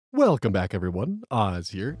Welcome back everyone, Oz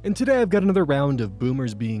here, and today I've got another round of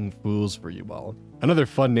Boomers Being Fools for you all. Another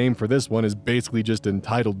fun name for this one is basically just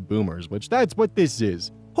entitled Boomers, which that's what this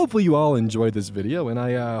is. Hopefully you all enjoyed this video, and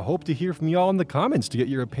I hope to hear from you all in the comments to get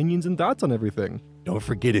your opinions and thoughts on everything. Don't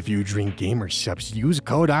forget, if you drink gamer subs, use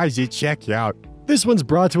code Oz at checkout. This one's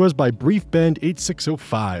brought to us by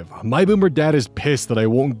BriefBend8605. My boomer dad is pissed that I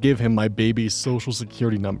won't give him my baby's social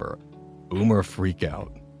security number. Boomer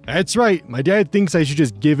freakout. That's right, my dad thinks I should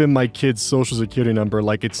just give him my kid's social security number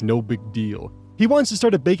like it's no big deal. He wants to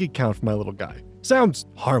start a bank account for my little guy. Sounds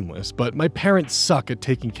harmless, but my parents suck at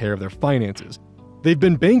taking care of their finances. They've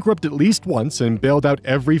been bankrupt at least once and bailed out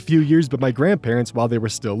every few years by my grandparents while they were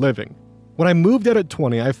still living. When I moved out at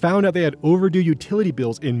 20, I found out they had overdue utility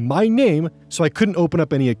bills in my name, so I couldn't open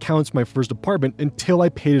up any accounts for my first apartment until I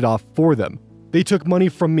paid it off for them. They took money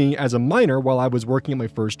from me as a minor while I was working at my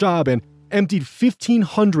first job and emptied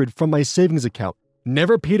 $1,500 from my savings account.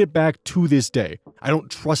 Never paid it back to this day. I don't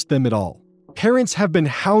trust them at all. Parents have been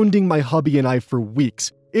hounding my hubby and I for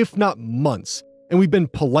weeks, if not months, and we've been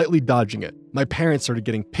politely dodging it. My parents started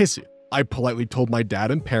getting pissy. I politely told my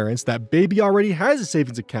dad and parents that baby already has a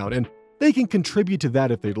savings account and they can contribute to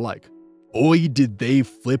that if they'd like. Boy, did they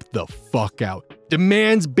flip the fuck out.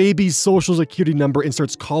 Demands baby's social security number and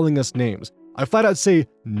starts calling us names. I flat out say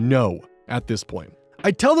no at this point. I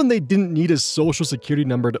tell them they didn't need a social security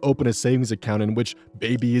number to open a savings account in which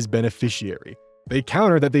baby is beneficiary. They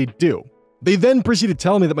counter that they do. They then proceed to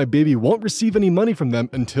tell me that my baby won't receive any money from them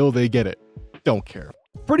until they get it. Don't care.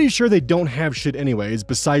 Pretty sure they don't have shit anyways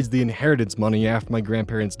besides the inheritance money after my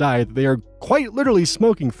grandparents died that they are quite literally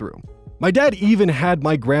smoking through. My dad even had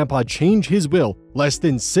my grandpa change his will less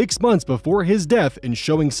than 6 months before his death and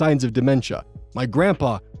showing signs of dementia. My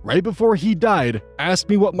grandpa, right before he died, asked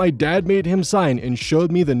me what my dad made him sign and showed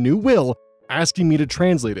me the new will, asking me to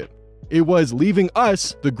translate it. It was leaving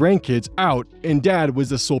us, the grandkids, out, and dad was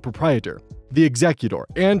the sole proprietor, the executor,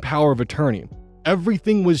 and power of attorney.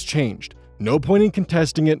 Everything was changed. No point in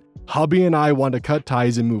contesting it. Hubby and I want to cut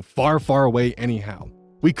ties and move far, far away anyhow.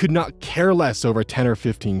 We could not care less over 10 or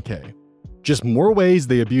 15K. Just more ways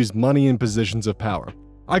they abuse money in positions of power.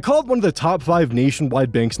 I called one of the top 5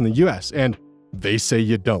 nationwide banks in the US, and they say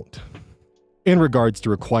you don't. In regards to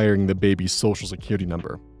requiring the baby's social security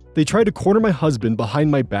number, they tried to corner my husband behind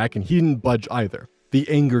my back and he didn't budge either. The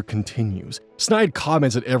anger continues. Snide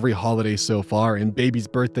comments at every holiday so far, and baby's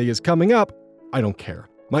birthday is coming up. I don't care.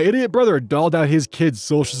 My idiot brother dolled out his kid's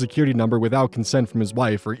social security number without consent from his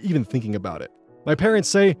wife or even thinking about it. My parents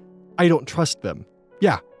say I don't trust them.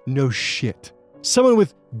 Yeah, no shit. Someone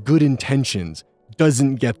with good intentions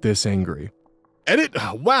doesn't get this angry. Edit?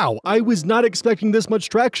 Wow, I was not expecting this much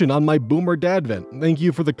traction on my boomer dad vent. Thank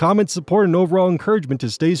you for the comments, support, and overall encouragement to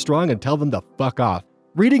stay strong and tell them to fuck off.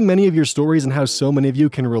 Reading many of your stories and how so many of you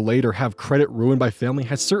can relate or have credit ruined by family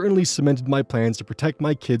has certainly cemented my plans to protect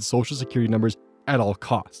my kids' social security numbers at all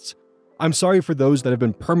costs. I'm sorry for those that have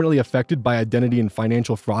been permanently affected by identity and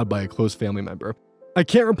financial fraud by a close family member. I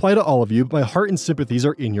can't reply to all of you, but my heart and sympathies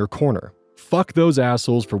are in your corner. Fuck those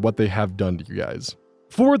assholes for what they have done to you guys.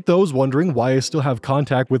 For those wondering why I still have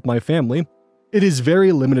contact with my family, it is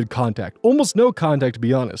very limited contact, almost no contact to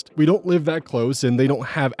be honest. We don't live that close and they don't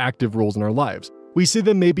have active roles in our lives. We see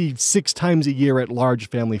them maybe 6 times a year at large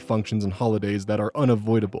family functions and holidays that are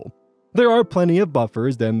unavoidable. There are plenty of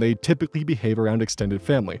buffers, then they typically behave around extended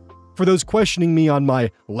family. For those questioning me on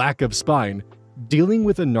my lack of spine, dealing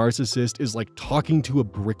with a narcissist is like talking to a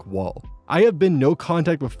brick wall. I have been no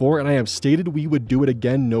contact before and I have stated we would do it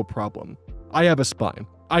again no problem. I have a spine.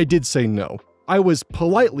 I did say no. I was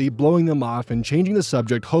politely blowing them off and changing the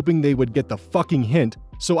subject, hoping they would get the fucking hint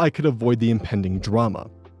so I could avoid the impending drama.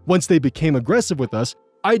 Once they became aggressive with us,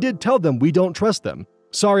 I did tell them we don't trust them.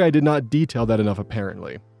 Sorry I did not detail that enough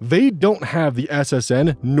apparently. They don't have the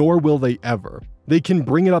SSN, nor will they ever. They can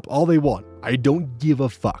bring it up all they want. I don't give a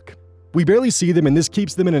fuck. We barely see them and this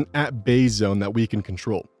keeps them in an at-bay zone that we can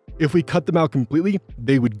control. If we cut them out completely,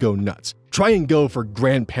 they would go nuts. Try and go for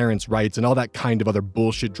grandparents' rights and all that kind of other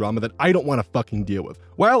bullshit drama that I don't want to fucking deal with,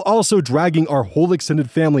 while also dragging our whole extended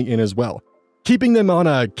family in as well. Keeping them on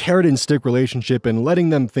a carrot and stick relationship and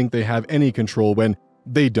letting them think they have any control when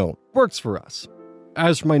they don't works for us.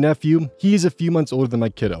 As for my nephew, he is a few months older than my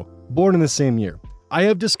kiddo, born in the same year. I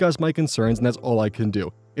have discussed my concerns and that's all I can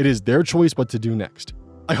do. It is their choice what to do next.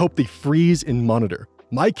 I hope they freeze and monitor.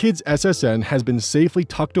 My kid's SSN has been safely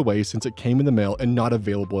tucked away since it came in the mail and not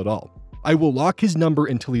available at all. I will lock his number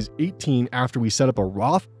until he's 18 after we set up a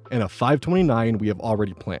Roth and a 529 we have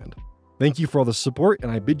already planned. Thank you for all the support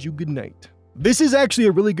and I bid you good night. This is actually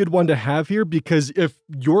a really good one to have here because if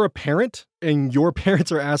you're a parent and your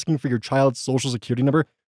parents are asking for your child's social security number,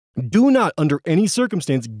 Do not, under any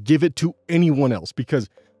circumstance, give it to anyone else, because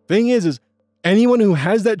thing is anyone who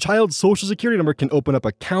has that child's social security number can open up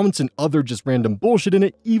accounts and other just random bullshit in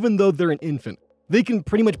it, even though they're an infant. They can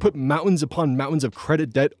pretty much put mountains upon mountains of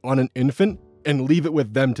credit debt on an infant and leave it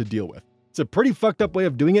with them to deal with. It's a pretty fucked up way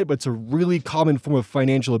of doing it, but it's a really common form of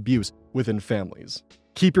financial abuse within families.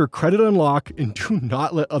 Keep your credit on lock and do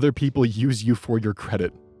not let other people use you for your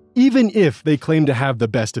credit, even if they claim to have the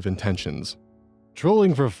best of intentions.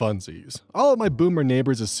 Trolling for funsies. All of my boomer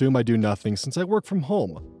neighbors assume I do nothing since I work from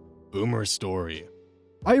home. Boomer story.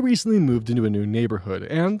 I recently moved into a new neighborhood,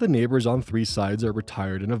 and the neighbors on 3 sides are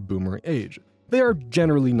retired and of boomer age. They are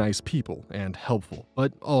generally nice people and helpful,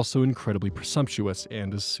 but also incredibly presumptuous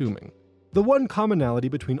and assuming. The one commonality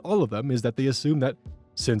between all of them is that they assume that,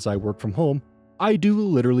 since I work from home, I do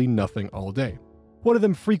literally nothing all day. One of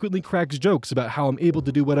them frequently cracks jokes about how I'm able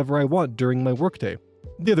to do whatever I want during my workday.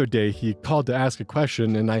 The other day, he called to ask a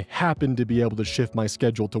question, and I happened to be able to shift my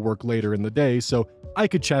schedule to work later in the day so I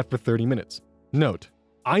could chat for 30 minutes. Note,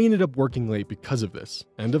 I ended up working late because of this,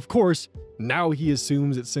 and of course, now he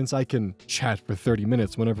assumes that since I can chat for 30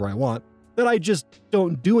 minutes whenever I want, that I just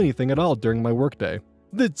don't do anything at all during my workday.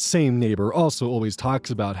 The same neighbor also always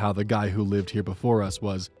talks about how the guy who lived here before us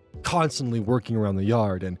was constantly working around the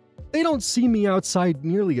yard, and they don't see me outside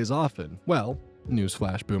nearly as often. Well,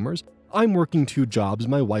 newsflash boomers, I'm working 2 jobs,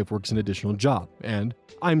 my wife works an additional job, and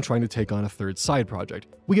I'm trying to take on a 3rd side project.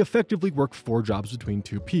 We effectively work 4 jobs between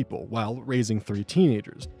 2 people, while raising 3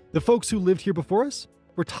 teenagers. The folks who lived here before us?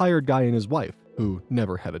 Retired guy and his wife, who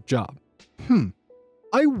never had a job.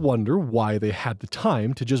 I wonder why they had the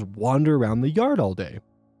time to just wander around the yard all day.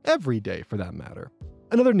 Every day, for that matter.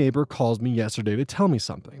 Another neighbor calls me yesterday to tell me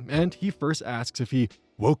something, and he first asks if he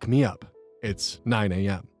woke me up. It's 9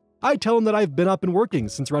 a.m. I tell him that I've been up and working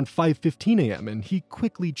since around 5:15 a.m., and he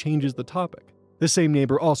quickly changes the topic. The same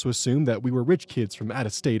neighbor also assumed that we were rich kids from out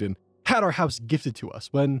of state and had our house gifted to us,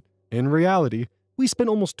 when, in reality, we spent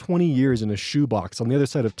almost 20 years in a shoebox on the other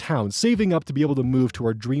side of town saving up to be able to move to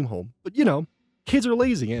our dream home. But you know, kids are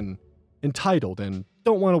lazy and entitled and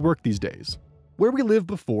don't want to work these days. Where we lived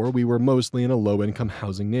before, we were mostly in a low-income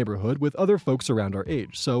housing neighborhood with other folks around our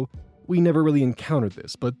age, so we never really encountered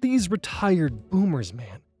this. But these retired boomers,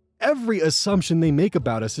 man. Every assumption they make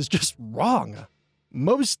about us is just wrong.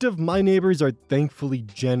 Most of my neighbors are thankfully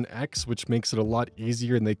Gen X, which makes it a lot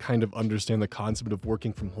easier and they kind of understand the concept of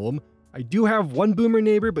working from home. I do have one boomer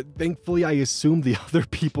neighbor, but thankfully I assume the other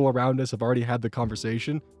people around us have already had the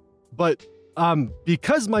conversation. But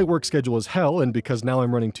because my work schedule is hell and because now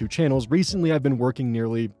I'm running 2 channels, recently I've been working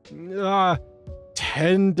nearly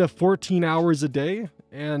 10 to 14 hours a day.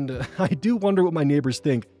 And I do wonder what my neighbors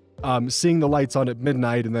think. Seeing the lights on at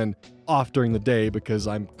midnight and then off during the day because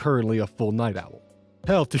I'm currently a full night owl.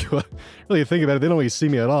 Hell, to really think about it, they don't really see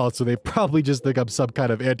me at all, so they probably just think I'm some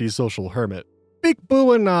kind of antisocial hermit. Big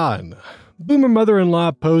booing on. Boomer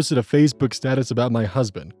mother-in-law posted a Facebook status about my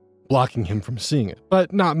husband, blocking him from seeing it,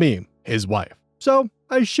 but not me, his wife. So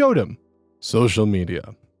I showed him. Social media.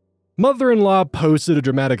 Mother-in-law posted a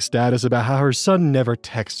dramatic status about how her son never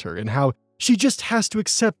texts her and how she just has to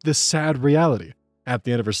accept this sad reality. At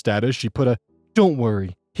the end of her status, she put a, "Don't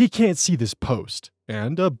worry, he can't see this post,"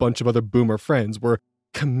 and a bunch of other boomer friends were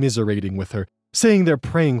commiserating with her, saying they're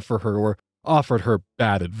praying for her or offered her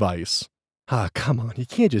bad advice. Come on, you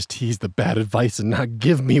can't just tease the bad advice and not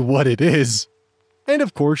give me what it is. And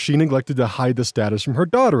of course, she neglected to hide the status from her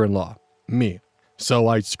daughter-in-law, me. So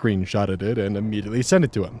I screenshotted it and immediately sent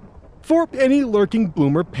it to him. For any lurking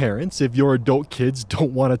boomer parents, if your adult kids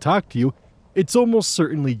don't want to talk to you, it's almost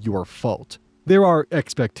certainly your fault. There are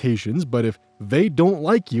expectations, but if they don't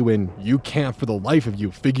like you and you can't for the life of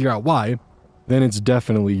you figure out why, then it's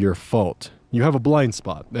definitely your fault. You have a blind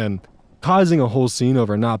spot, and causing a whole scene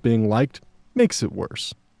over not being liked makes it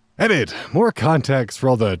worse. Edit! More context for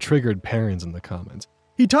all the triggered parents in the comments.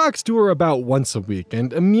 He talks to her about once a week,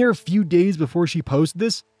 and a mere few days before she posted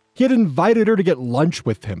this, he had invited her to get lunch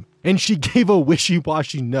with him, and she gave a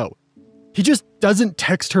wishy-washy no. He just doesn't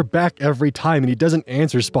text her back every time and he doesn't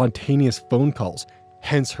answer spontaneous phone calls,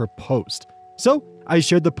 hence her post. So I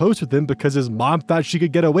shared the post with him because his mom thought she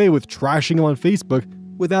could get away with trashing him on Facebook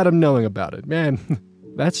without him knowing about it. Man,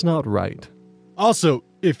 that's not right. Also,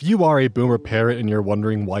 if you are a boomer parent and you're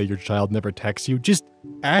wondering why your child never texts you, just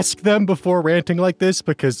ask them before ranting like this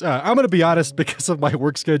because I'm going to be honest, because of my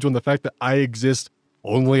work schedule and the fact that I exist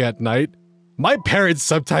only at night, my parents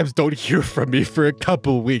sometimes don't hear from me for a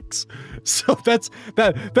couple weeks. So that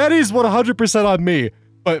is 100% on me.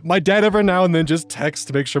 But my dad every now and then just texts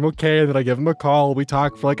to make sure I'm okay, and then I give him a call, we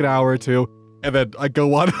talk for like an hour or two, and then I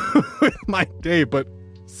go on with my day. But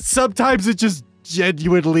sometimes it just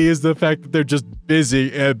genuinely is the fact that they're just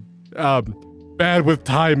busy and bad with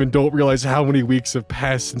time and don't realize how many weeks have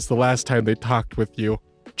passed since the last time they talked with you.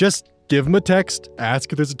 Just give them a text,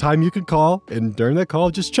 ask if there's a time you can call, and during that call,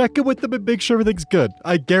 just check in with them and make sure everything's good.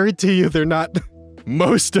 I guarantee you they're not,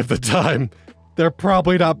 most of the time, they're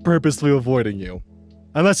probably not purposely avoiding you.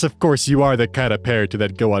 Unless, of course, you are the kind of parent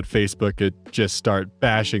that go on Facebook and just start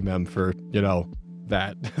bashing them for, you know,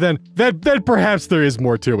 that. Then perhaps there is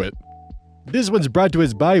more to it. This one's brought to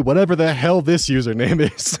us by whatever the hell this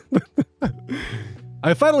username is.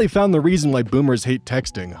 I finally found the reason why boomers hate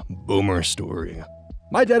texting. Boomer story.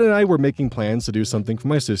 My dad and I were making plans to do something for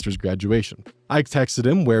my sister's graduation. I texted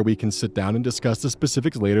him where we can sit down and discuss the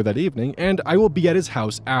specifics later that evening, and I will be at his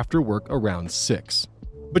house after work around 6.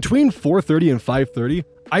 Between 4:30 and 5:30,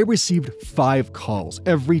 I received 5 calls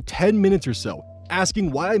every 10 minutes or so,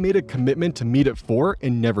 asking why I made a commitment to meet at 4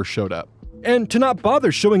 and never showed up, and to not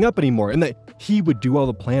bother showing up anymore, and that he would do all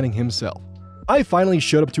the planning himself. I finally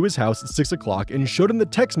showed up to his house at 6 o'clock and showed him the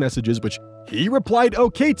text messages, which he replied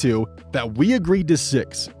okay to, that we agreed to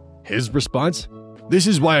 6. His response? This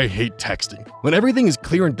is why I hate texting. When everything is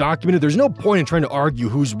clear and documented, there's no point in trying to argue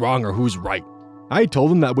who's wrong or who's right. I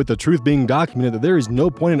told him that with the truth being documented, that there is no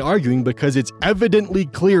point in arguing because it's evidently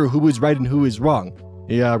clear who is right and who is wrong.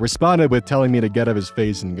 He responded with telling me to get out of his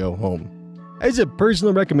face and go home. As a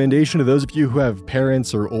personal recommendation to those of you who have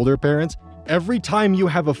parents or older parents, every time you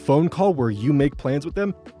have a phone call where you make plans with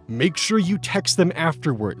them, make sure you text them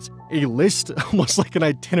afterwards. A list, almost like an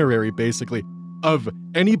itinerary basically, of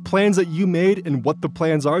any plans that you made and what the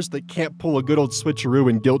plans are so they can't pull a good old switcheroo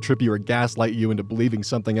and guilt trip you or gaslight you into believing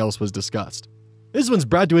something else was discussed. This one's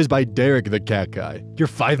brought to us by Derek the Cat Guy. You're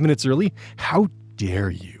 5 minutes early? How dare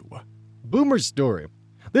you? Boomer story.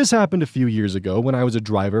 This happened a few years ago when I was a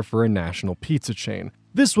driver for a national pizza chain.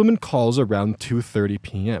 This woman calls around 2:30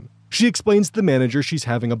 p.m. She explains to the manager she's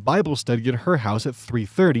having a Bible study at her house at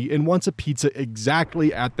 3:30 and wants a pizza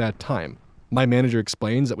exactly at that time. My manager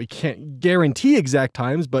explains that we can't guarantee exact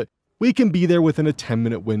times, but we can be there within a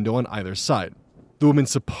 10-minute window on either side. The woman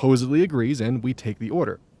supposedly agrees and we take the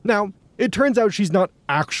order. Now, it turns out she's not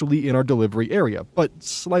actually in our delivery area, but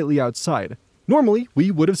slightly outside. Normally,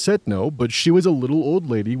 we would have said no, but she was a little old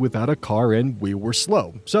lady without a car and we were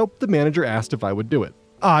slow, so the manager asked if I would do it.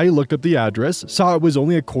 I looked up the address, saw it was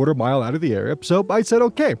only a quarter mile out of the area, so I said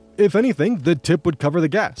okay. If anything, the tip would cover the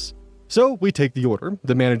gas. So we take the order,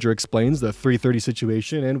 the manager explains the 3:30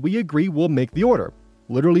 situation, and we agree we'll make the order.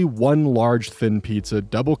 Literally one large thin pizza,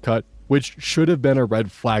 double cut, which should have been a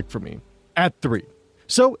red flag for me, at 3.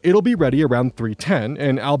 So it'll be ready around 3:10,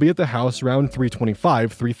 and I'll be at the house around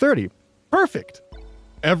 3:25, 3:30. Perfect!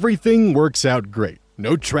 Everything works out great.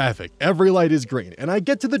 No traffic, every light is green, and I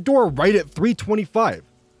get to the door right at 3:25.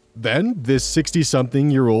 Then, this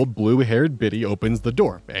 60-something-year-old blue-haired biddy opens the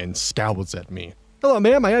door and scowls at me. Hello,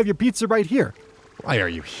 ma'am, I have your pizza right here. Why are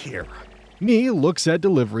you here? Me looks at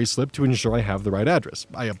delivery slip to ensure I have the right address.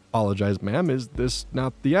 I apologize, ma'am, is this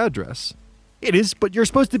not the address? It is, but you're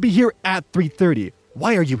supposed to be here at 3:30.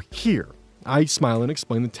 Why are you here? I smile and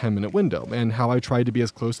explain the 10-minute window and how I tried to be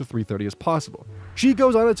as close to 3:30 as possible. She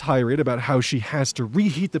goes on a tirade about how she has to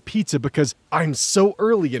reheat the pizza because I'm so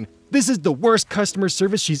early and this is the worst customer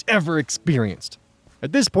service she's ever experienced.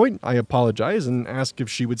 At this point, I apologize and ask if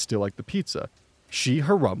she would still like the pizza. She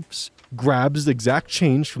harumphs, grabs the exact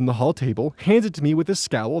change from the hall table, hands it to me with a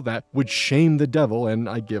scowl that would shame the devil, and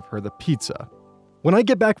I give her the pizza. When I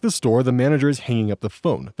get back to the store, the manager is hanging up the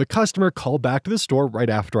phone. The customer called back to the store right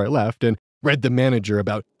after I left and read the manager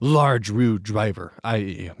about large rude driver,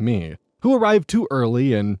 i.e. me, who arrived too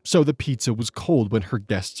early and so the pizza was cold when her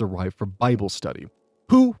guests arrived for Bible study,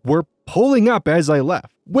 who were pulling up as I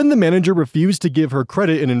left. When the manager refused to give her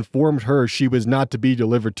credit and informed her she was not to be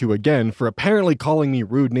delivered to again for apparently calling me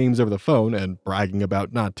rude names over the phone and bragging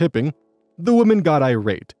about not tipping, the woman got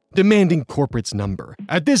irate, demanding corporate's number.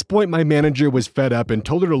 At this point, my manager was fed up and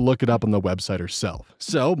told her to look it up on the website herself.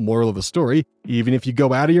 So, moral of the story, even if you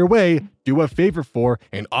go out of your way, do a favor for,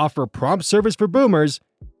 and offer prompt service for boomers,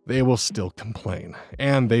 they will still complain,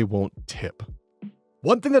 and they won't tip.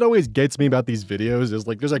 One thing that always gets me about these videos is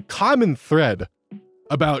like there's a common thread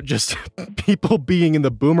about just people being in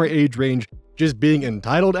the boomer age range, just being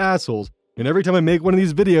entitled assholes. And every time I make one of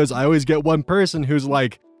these videos, I always get one person who's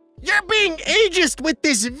like, "You're being ageist with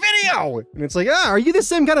this video!" And it's like, are you the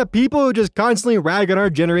same kind of people who just constantly rag on our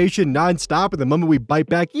generation nonstop, and the moment we bite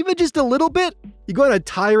back even just a little bit, you go on a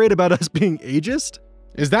tirade about us being ageist?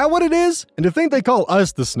 Is that what it is? And to think they call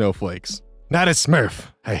us the snowflakes. Not a smurf,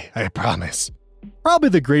 I promise. Probably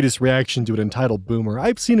the greatest reaction to an entitled boomer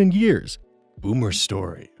I've seen in years. Boomer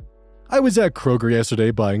story. I was at Kroger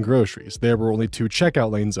yesterday buying groceries. There were only 2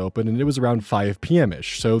 checkout lanes open and it was around 5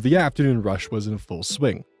 p.m.-ish, so the afternoon rush was in full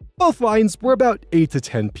swing. Both lines were about 8 to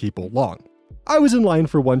 10 people long. I was in line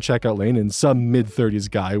for one checkout lane and some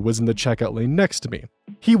mid-30s guy was in the checkout lane next to me.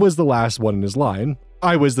 He was the last one in his line.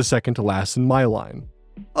 I was the second to last in my line.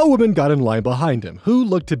 A woman got in line behind him, who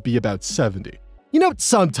looked to be about 70. You know,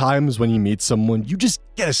 sometimes when you meet someone, you just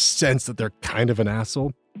get a sense that they're kind of an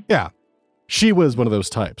asshole? Yeah, she was one of those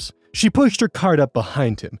types. She pushed her cart up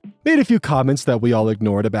behind him, made a few comments that we all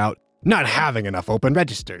ignored about not having enough open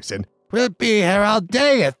registers, and we'll be here all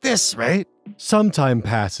day at this rate. Some time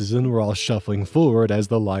passes and we're all shuffling forward as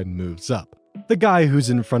the line moves up. The guy who's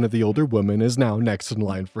in front of the older woman is now next in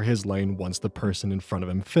line for his lane once the person in front of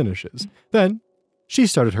him finishes. Then, she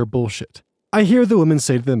started her bullshit. I hear the woman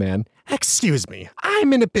say to the man, "Excuse me,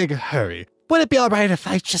 I'm in a big hurry. Would it be alright if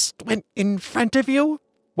I just went in front of you?"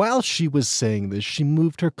 While she was saying this, she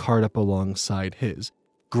moved her cart up alongside his,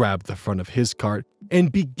 grabbed the front of his cart, and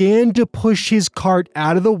began to push his cart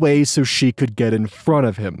out of the way so she could get in front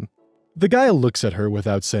of him. The guy looks at her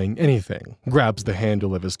without saying anything, grabs the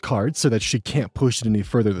handle of his cart so that she can't push it any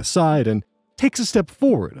further to the side, and takes a step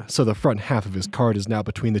forward so the front half of his cart is now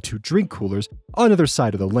between the 2 drink coolers on either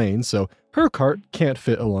side of the lane so her cart can't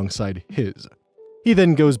fit alongside his. He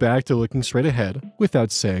then goes back to looking straight ahead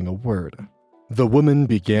without saying a word. The woman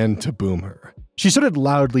began to boom her. She started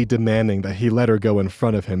loudly demanding that he let her go in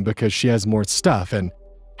front of him because she has more stuff and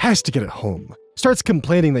has to get it home. Starts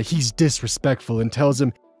complaining that he's disrespectful and tells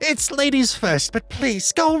him, "It's ladies first, but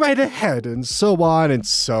please go right ahead," and so on and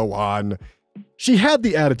so on. She had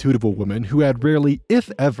the attitude of a woman who had rarely, if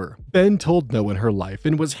ever, been told no in her life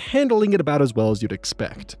and was handling it about as well as you'd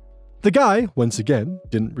expect. The guy, once again,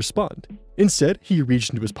 didn't respond. Instead, he reached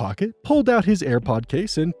into his pocket, pulled out his AirPod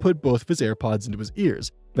case, and put both of his AirPods into his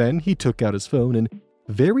ears. Then he took out his phone and,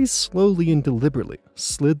 very slowly and deliberately,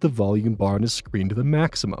 slid the volume bar on his screen to the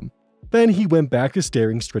maximum. Then he went back to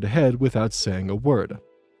staring straight ahead without saying a word.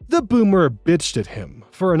 The boomer bitched at him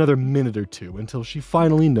for another minute or two until she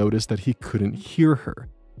finally noticed that he couldn't hear her.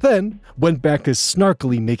 Then went back to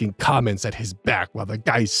snarkily making comments at his back while the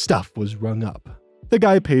guy's stuff was rung up. The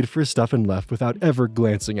guy paid for his stuff and left without ever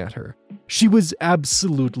glancing at her. She was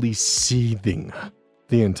absolutely seething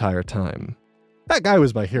the entire time. That guy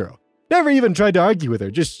was my hero. Never even tried to argue with her,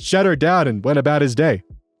 just shut her down and went about his day.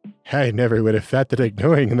 I never would have thought that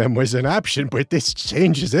ignoring them was an option, but this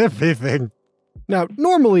changes everything. Now,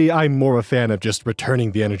 normally I'm more a fan of just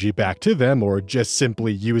returning the energy back to them or just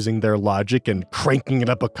simply using their logic and cranking it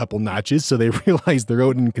up a couple notches so they realize their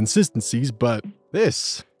own inconsistencies, but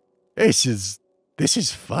this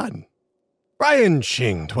is fun. Brian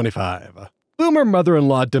Ching, 25. Boomer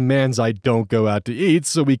mother-in-law demands I don't go out to eat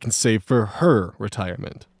so we can save for her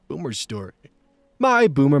retirement. Boomer story. My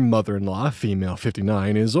boomer mother-in-law, female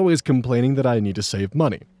 59, is always complaining that I need to save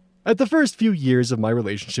money. At the first few years of my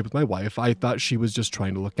relationship with my wife, I thought she was just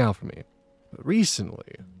trying to look out for me. But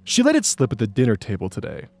recently, she let it slip at the dinner table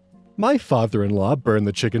today. My father-in-law burned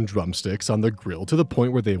the chicken drumsticks on the grill to the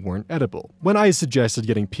point where they weren't edible. When I suggested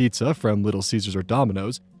getting pizza from Little Caesars or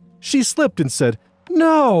Domino's, she slipped and said,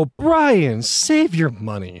 "No, Brian, save your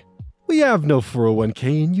money. We have no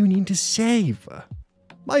 401k and you need to save."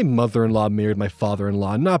 My mother-in-law married my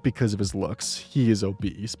father-in-law not because of his looks, he is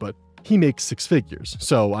obese, but he makes 6 figures,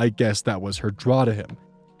 so I guess that was her draw to him.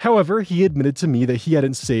 However, he admitted to me that he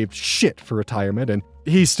hadn't saved shit for retirement and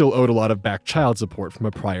he still owed a lot of back child support from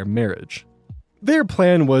a prior marriage. Their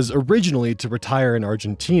plan was originally to retire in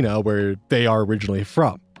Argentina, where they are originally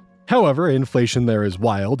from. However, inflation there is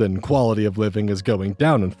wild and quality of living is going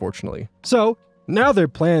down, unfortunately. So, now their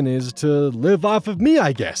plan is to live off of me,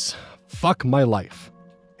 I guess. Fuck my life.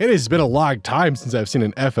 It has been a long time since I've seen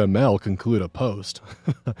an FML conclude a post.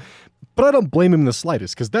 But I don't blame him in the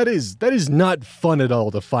slightest, because that is not fun at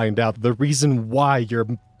all to find out the reason why your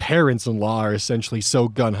parents-in-law are essentially so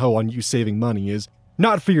gung-ho on you saving money is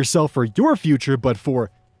not for yourself or your future, but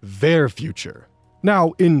for their future.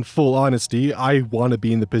 Now, in full honesty, I want to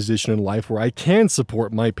be in the position in life where I can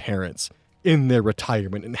support my parents in their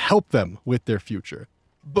retirement and help them with their future.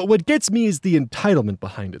 But what gets me is the entitlement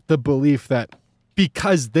behind it, the belief that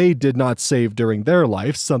because they did not save during their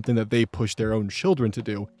life, something that they push their own children to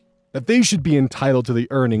do, that they should be entitled to the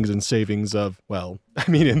earnings and savings of, well, I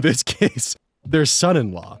mean, in this case, their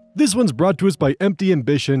son-in-law. This one's brought to us by Empty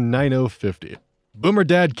Ambition 9050. Boomer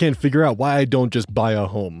Dad can't figure out why I don't just buy a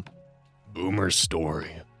home. Boomer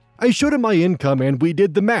story. I showed him my income and we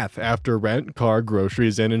did the math. After rent, car,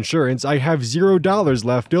 groceries, and insurance, I have $0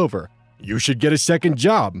 left over. You should get a second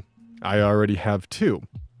job. I already have 2.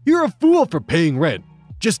 You're a fool for paying rent.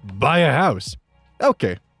 Just buy a house.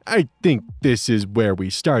 Okay, I think this is where we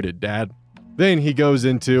started, Dad. Then he goes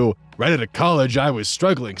into, right out of college I was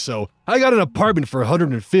struggling, so I got an apartment for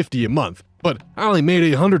 $150 a month, but I only made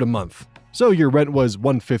 $800 a month. So your rent was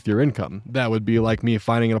 1/5 your income. That would be like me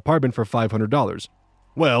finding an apartment for $500.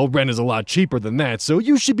 Well, rent is a lot cheaper than that, so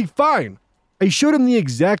you should be fine. I showed him the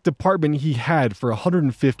exact apartment he had for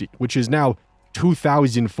 $150, which is now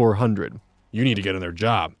 $2,400. You need to get another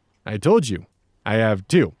job. I told you. I have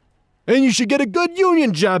two. And you should get a good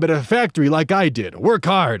union job at a factory like I did. Work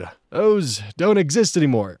hard. Those don't exist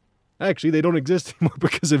anymore. Actually, they don't exist anymore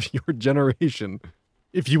because of your generation.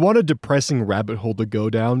 If you want a depressing rabbit hole to go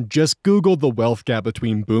down, just Google the wealth gap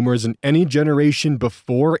between boomers and any generation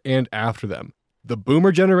before and after them. The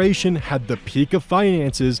boomer generation had the peak of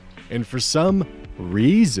finances, and for some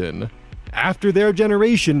reason, after their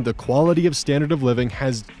generation, the quality of standard of living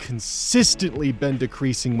has consistently been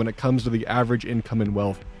decreasing when it comes to the average income and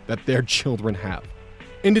wealth that their children have.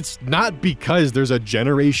 And it's not because there's a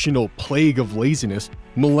generational plague of laziness.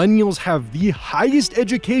 Millennials have the highest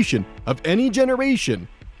education of any generation.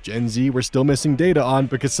 Gen Z, we're still missing data on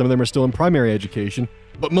because some of them are still in primary education.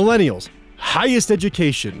 But millennials, highest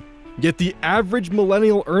education. Yet the average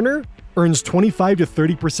millennial earner earns 25 to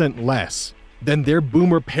 30% less than their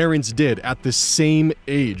boomer parents did at the same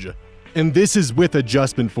age. And this is with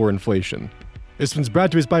adjustment for inflation. This one's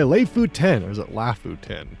brought to us by Làtchi, or is it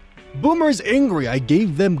LaFu10? Boomers angry, I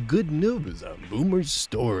gave them good news, a boomer's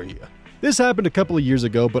story. This happened a couple of years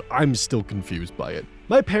ago, but I'm still confused by it.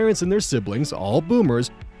 My parents and their siblings, all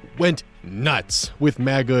boomers, went nuts with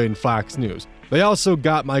MAGA and Fox News. They also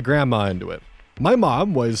got my grandma into it. My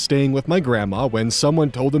mom was staying with my grandma when someone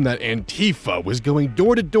told them that Antifa was going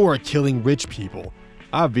door to door killing rich people.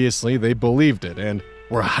 Obviously, they believed it and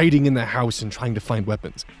were hiding in the house and trying to find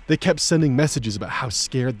weapons. They kept sending messages about how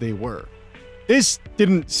scared they were. This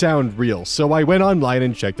didn't sound real, so I went online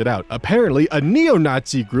and checked it out. Apparently, a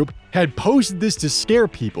neo-Nazi group had posted this to scare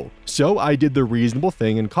people, so I did the reasonable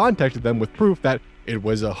thing and contacted them with proof that it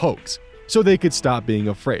was a hoax, so they could stop being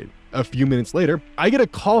afraid. A few minutes later, I get a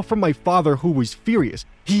call from my father who was furious.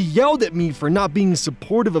 He yelled at me for not being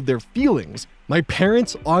supportive of their feelings. My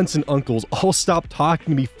parents, aunts, and uncles all stopped talking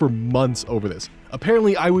to me for months over this.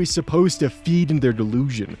 Apparently, I was supposed to feed in their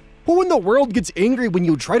delusion. Who in the world gets angry when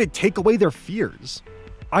you try to take away their fears?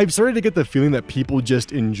 I've started to get the feeling that people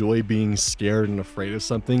just enjoy being scared and afraid of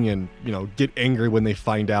something and, get angry when they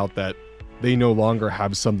find out that they no longer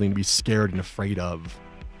have something to be scared and afraid of.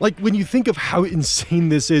 Like, when you think of how insane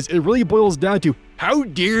this is, it really boils down to, how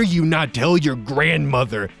dare you not tell your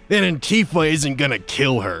grandmother that Antifa isn't gonna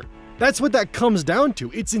kill her? That's what that comes down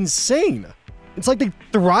to. It's insane. It's like they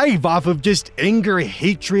thrive off of just anger,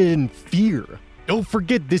 hatred, and fear. Don't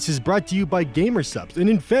forget, this is brought to you by GamerSupps, and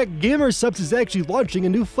in fact, GamerSupps is actually launching a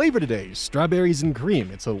new flavor today, strawberries and cream.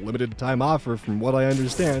 It's a limited time offer from what I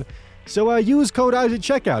understand, so use code OZ at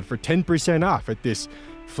checkout for 10% off at this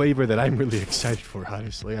flavor that I'm really excited for,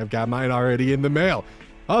 honestly. I've got mine already in the mail.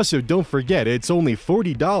 Also, don't forget, it's only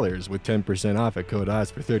 $40 with 10% off at code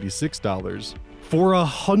OZ for $36 for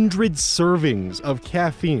 100 servings of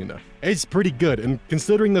caffeine. It's pretty good, and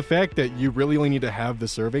considering the fact that you really only need to have the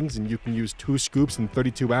servings and you can use 2 scoops and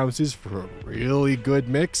 32 ounces for a really good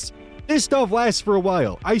mix, this stuff lasts for a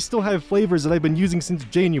while. I still have flavors that I've been using since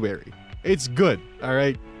January. It's good,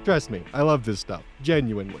 alright? Trust me, I love this stuff,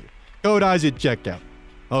 genuinely. Code OZ at checkout.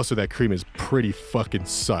 Also, that cream is pretty fucking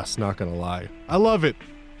sus, not gonna lie. I love it.